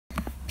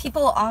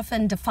People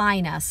often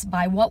define us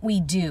by what we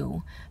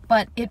do,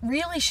 but it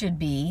really should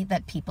be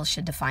that people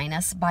should define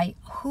us by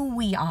who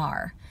we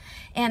are.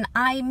 And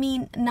I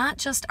mean not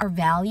just our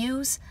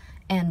values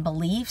and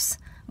beliefs,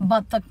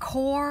 but the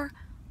core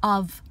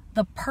of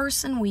the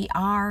person we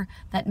are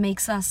that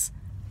makes us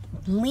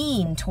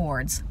lean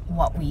towards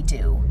what we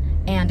do.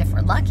 And if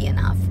we're lucky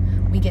enough,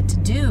 we get to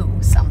do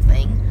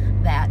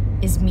something that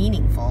is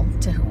meaningful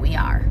to who we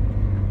are.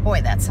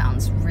 Boy, that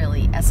sounds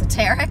really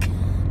esoteric,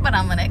 but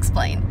I'm going to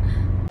explain.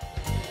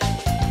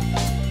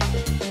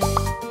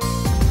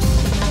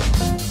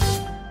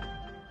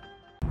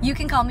 You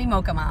can call me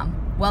Mocha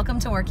Mom. Welcome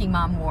to Working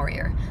Mom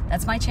Warrior.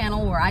 That's my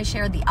channel where I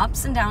share the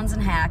ups and downs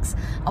and hacks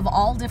of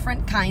all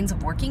different kinds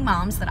of working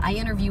moms that I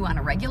interview on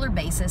a regular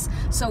basis,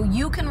 so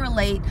you can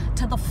relate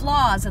to the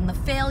flaws and the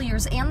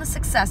failures and the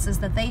successes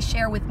that they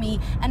share with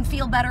me and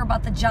feel better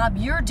about the job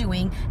you're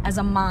doing as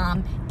a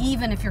mom,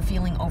 even if you're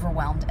feeling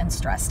overwhelmed and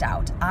stressed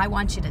out. I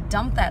want you to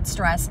dump that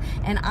stress,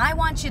 and I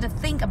want you to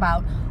think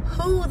about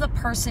who the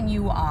person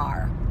you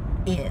are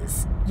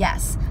is.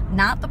 Yes,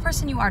 not the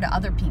person you are to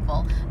other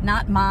people,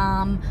 not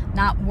mom,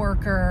 not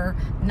worker,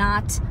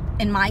 not,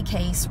 in my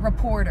case,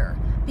 reporter.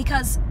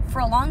 Because for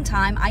a long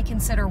time, I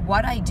consider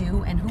what I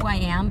do and who I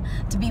am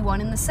to be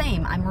one and the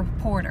same. I'm a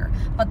reporter.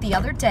 But the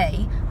other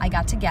day, I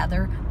got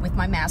together with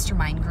my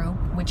mastermind group,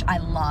 which I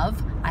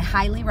love. I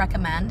highly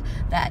recommend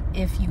that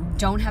if you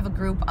don't have a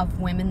group of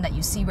women that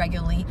you see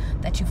regularly,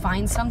 that you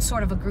find some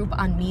sort of a group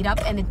on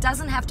Meetup. And it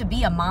doesn't have to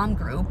be a mom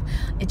group.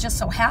 It just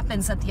so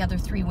happens that the other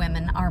 3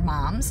 women are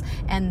moms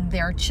and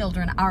their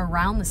children are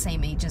around the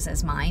same ages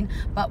as mine.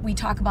 But we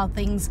talk about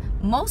things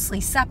mostly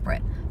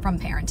separate from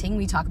parenting.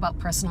 We talk about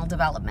personal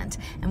development.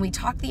 And we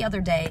talked the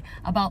other day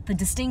about the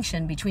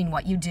distinction between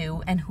what you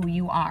do and who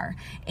you are.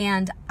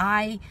 And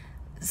I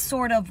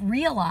sort of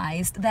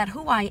realized that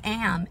who I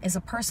am is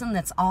a person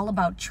that's all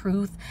about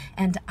truth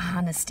and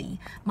honesty.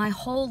 My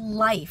whole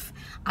life,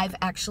 I've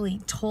actually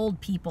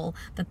told people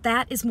that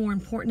that is more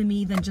important to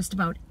me than just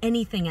about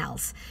anything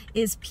else,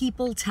 is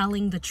people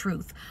telling the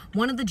truth.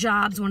 One of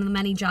the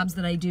many jobs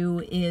that I do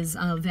is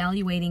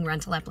evaluating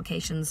rental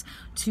applications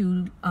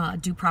to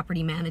do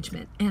property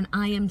management. And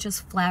I am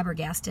just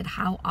flabbergasted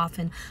how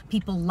often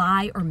people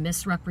lie or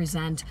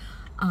misrepresent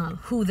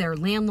who their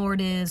landlord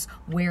is,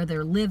 where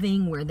they're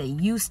living, where they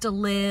used to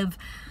live,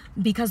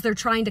 because they're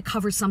trying to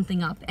cover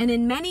something up. And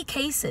in many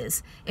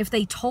cases, if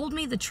they told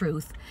me the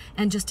truth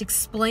and just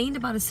explained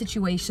about a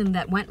situation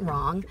that went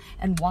wrong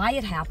and why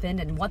it happened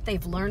and what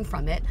they've learned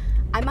from it,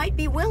 I might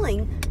be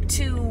willing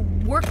to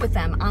work with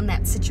them on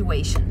that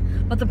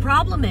situation. But the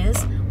problem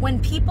is when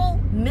people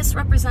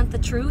misrepresent the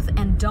truth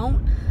and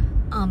don't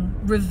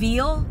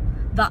reveal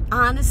the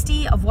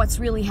honesty of what's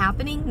really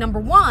happening, number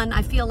one,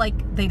 I feel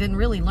like they didn't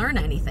really learn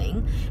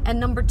anything. And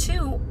number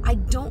two, I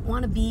don't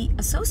want to be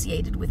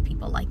associated with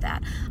people like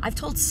that. I've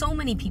told so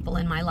many people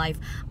in my life,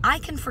 I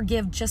can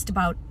forgive just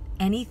about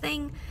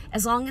anything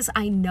as long as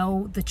I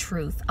know the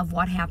truth of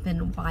what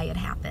happened, why it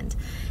happened.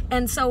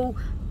 And so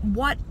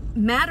what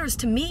matters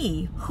to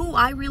me, who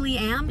I really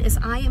am, is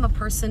I am a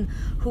person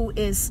who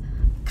is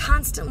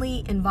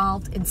constantly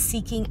involved in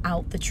seeking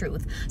out the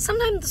truth.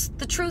 Sometimes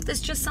the truth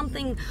is just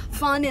something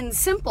fun and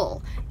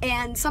simple,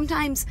 and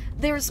sometimes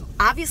there's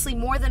obviously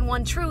more than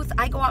one truth.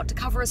 I go out to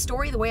cover a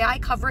story. The way I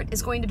cover it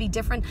is going to be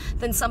different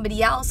than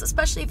somebody else,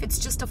 especially if it's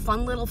just a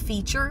fun little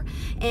feature.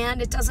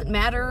 And it doesn't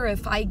matter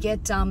if I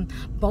get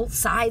both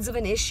sides of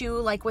an issue,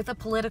 like with a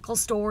political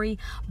story,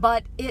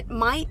 but it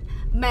might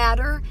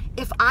matter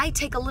if I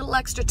take a little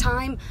extra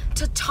time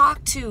to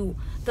talk to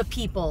the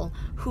people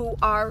who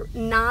are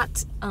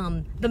not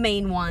the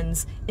main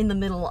ones in the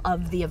middle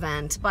of the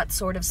event, but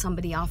sort of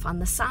somebody off on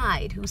the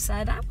side who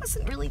said, I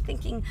wasn't really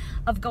thinking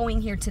of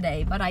going here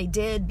today, but I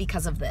did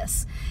because of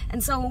this.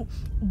 And so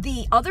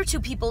the other 2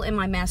 people in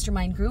my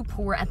mastermind group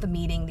who were at the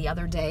meeting the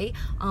other day,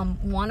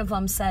 one of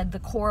them said the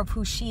core of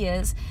who she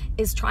is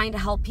trying to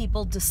help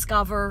people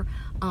discover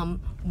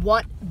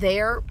what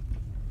their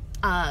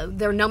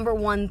number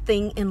one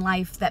thing in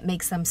life that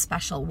makes them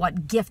special,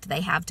 what gift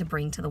they have to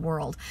bring to the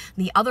world.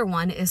 The other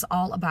one is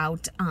all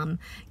about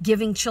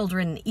giving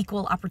children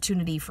equal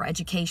opportunity for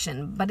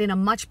education, but in a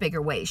much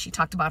bigger way. She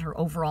talked about her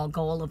overall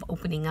goal of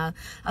opening a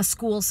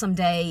school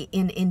someday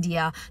in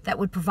India that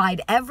would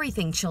provide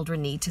everything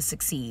children need to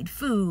succeed,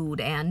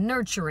 food and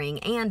nurturing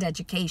and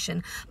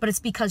education. But it's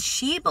because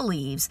she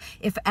believes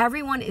if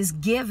everyone is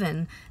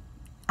given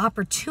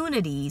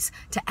opportunities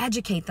to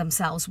educate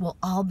themselves, will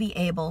all be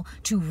able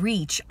to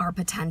reach our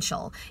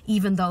potential,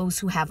 even those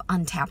who have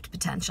untapped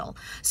potential.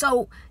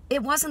 So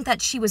it wasn't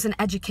that she was an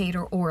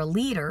educator or a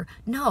leader.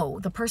 No,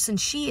 the person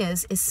she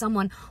is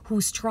someone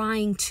who's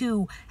trying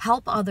to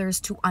help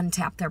others to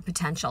untap their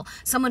potential,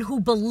 someone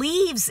who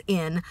believes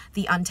in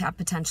the untapped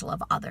potential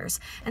of others.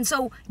 And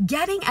so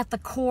getting at the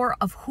core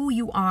of who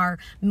you are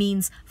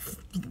means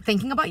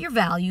thinking about your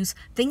values,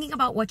 thinking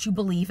about what you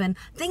believe in,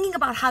 thinking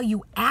about how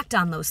you act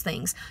on those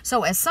things.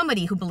 So as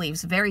somebody who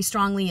believes very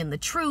strongly in the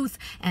truth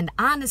and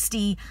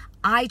honesty,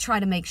 I try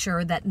to make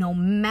sure that no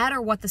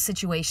matter what the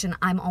situation,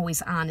 I'm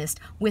always honest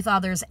with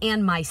others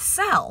and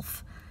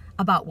myself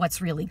about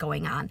what's really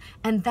going on.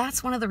 And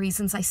that's one of the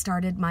reasons I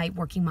started my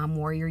Working Mom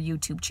Warrior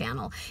YouTube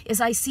channel, is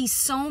I see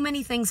so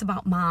many things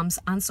about moms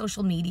on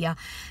social media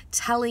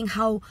telling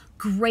how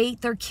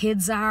great their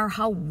kids are,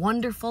 how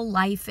wonderful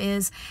life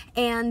is,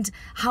 and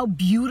how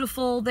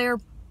beautiful their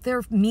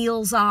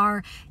meals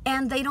are,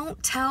 and they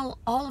don't tell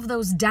all of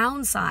those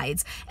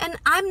downsides. And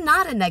I'm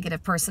not a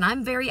negative person.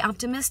 I'm very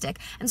optimistic.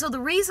 And so the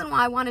reason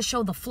why I want to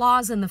show the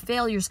flaws and the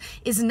failures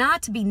is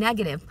not to be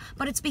negative,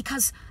 but it's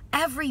because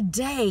every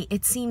day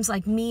it seems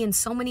like me and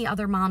so many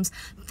other moms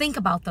think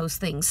about those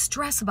things,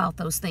 stress about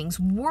those things,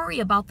 worry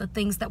about the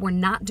things that we're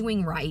not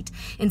doing right,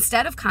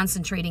 instead of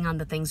concentrating on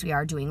the things we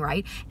are doing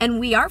right. And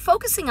we are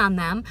focusing on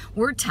them.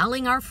 We're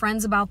telling our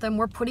friends about them.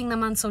 We're putting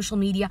them on social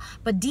media.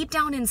 But deep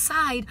down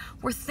inside,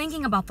 we're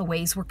thinking about the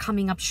ways we're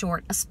coming up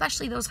short,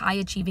 especially those high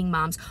achieving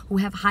moms who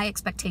have high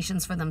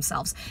expectations for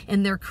themselves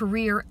in their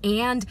career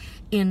and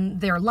in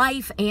their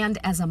life and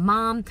as a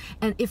mom.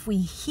 And if we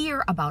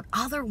hear about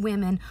other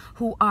women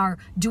who are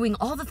doing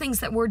all the things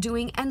that we're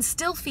doing and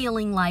still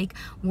feeling like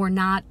we're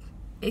not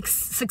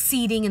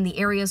succeeding in the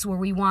areas where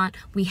we want.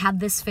 We had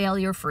this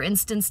failure. For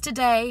instance,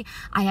 today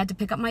I had to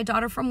pick up my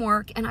daughter from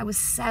work and I was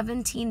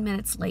 17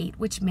 minutes late,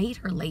 which made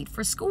her late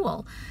for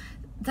school.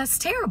 That's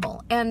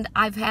terrible. And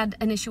I've had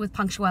an issue with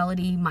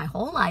punctuality my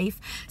whole life.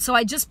 So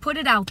I just put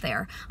it out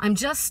there. I'm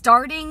just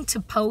starting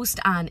to post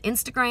on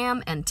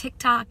Instagram and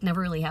TikTok. Never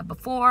really have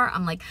before.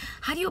 I'm like,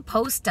 how do you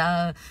post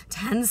a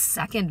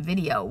 10-second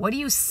video? What do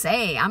you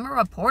say? I'm a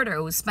reporter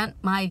who spent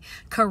my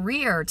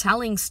career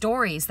telling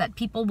stories that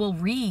people will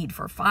read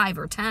for 5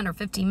 or 10 or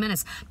 15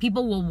 minutes.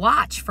 People will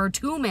watch for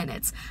 2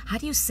 minutes. How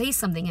do you say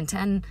something in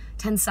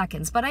 10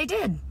 seconds? But I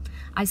did.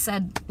 I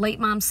said, late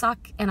moms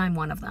suck, and I'm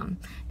one of them.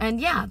 And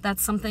yeah,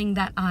 that's something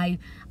that I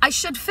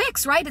should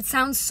fix, right? It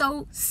sounds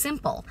so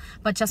simple,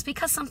 but just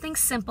because something's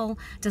simple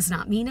does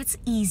not mean it's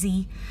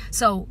easy.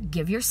 So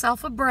give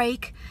yourself a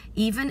break.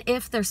 Even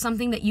if there's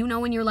something that you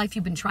know in your life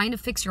you've been trying to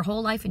fix your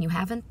whole life and you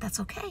haven't, that's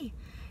okay.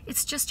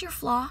 It's just your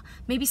flaw.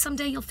 Maybe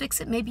someday you'll fix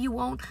it. Maybe you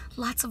won't.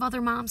 Lots of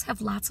other moms have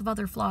lots of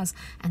other flaws,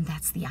 and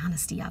that's the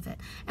honesty of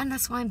it. And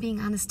that's why I'm being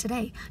honest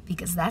today,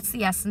 because that's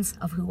the essence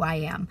of who I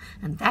am.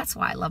 And that's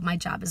why I love my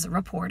job as a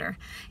reporter.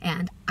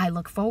 And I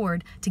look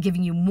forward to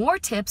giving you more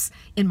tips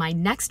in my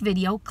next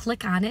video.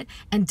 Click on it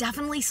and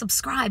definitely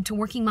subscribe to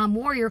Working Mom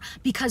Warrior,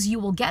 because you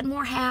will get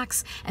more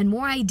hacks and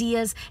more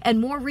ideas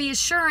and more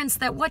reassurance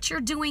that what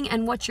you're doing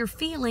and what you're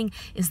feeling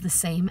is the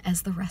same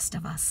as the rest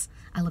of us.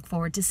 I look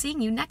forward to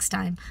seeing you next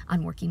time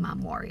on Working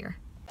Mom Warrior.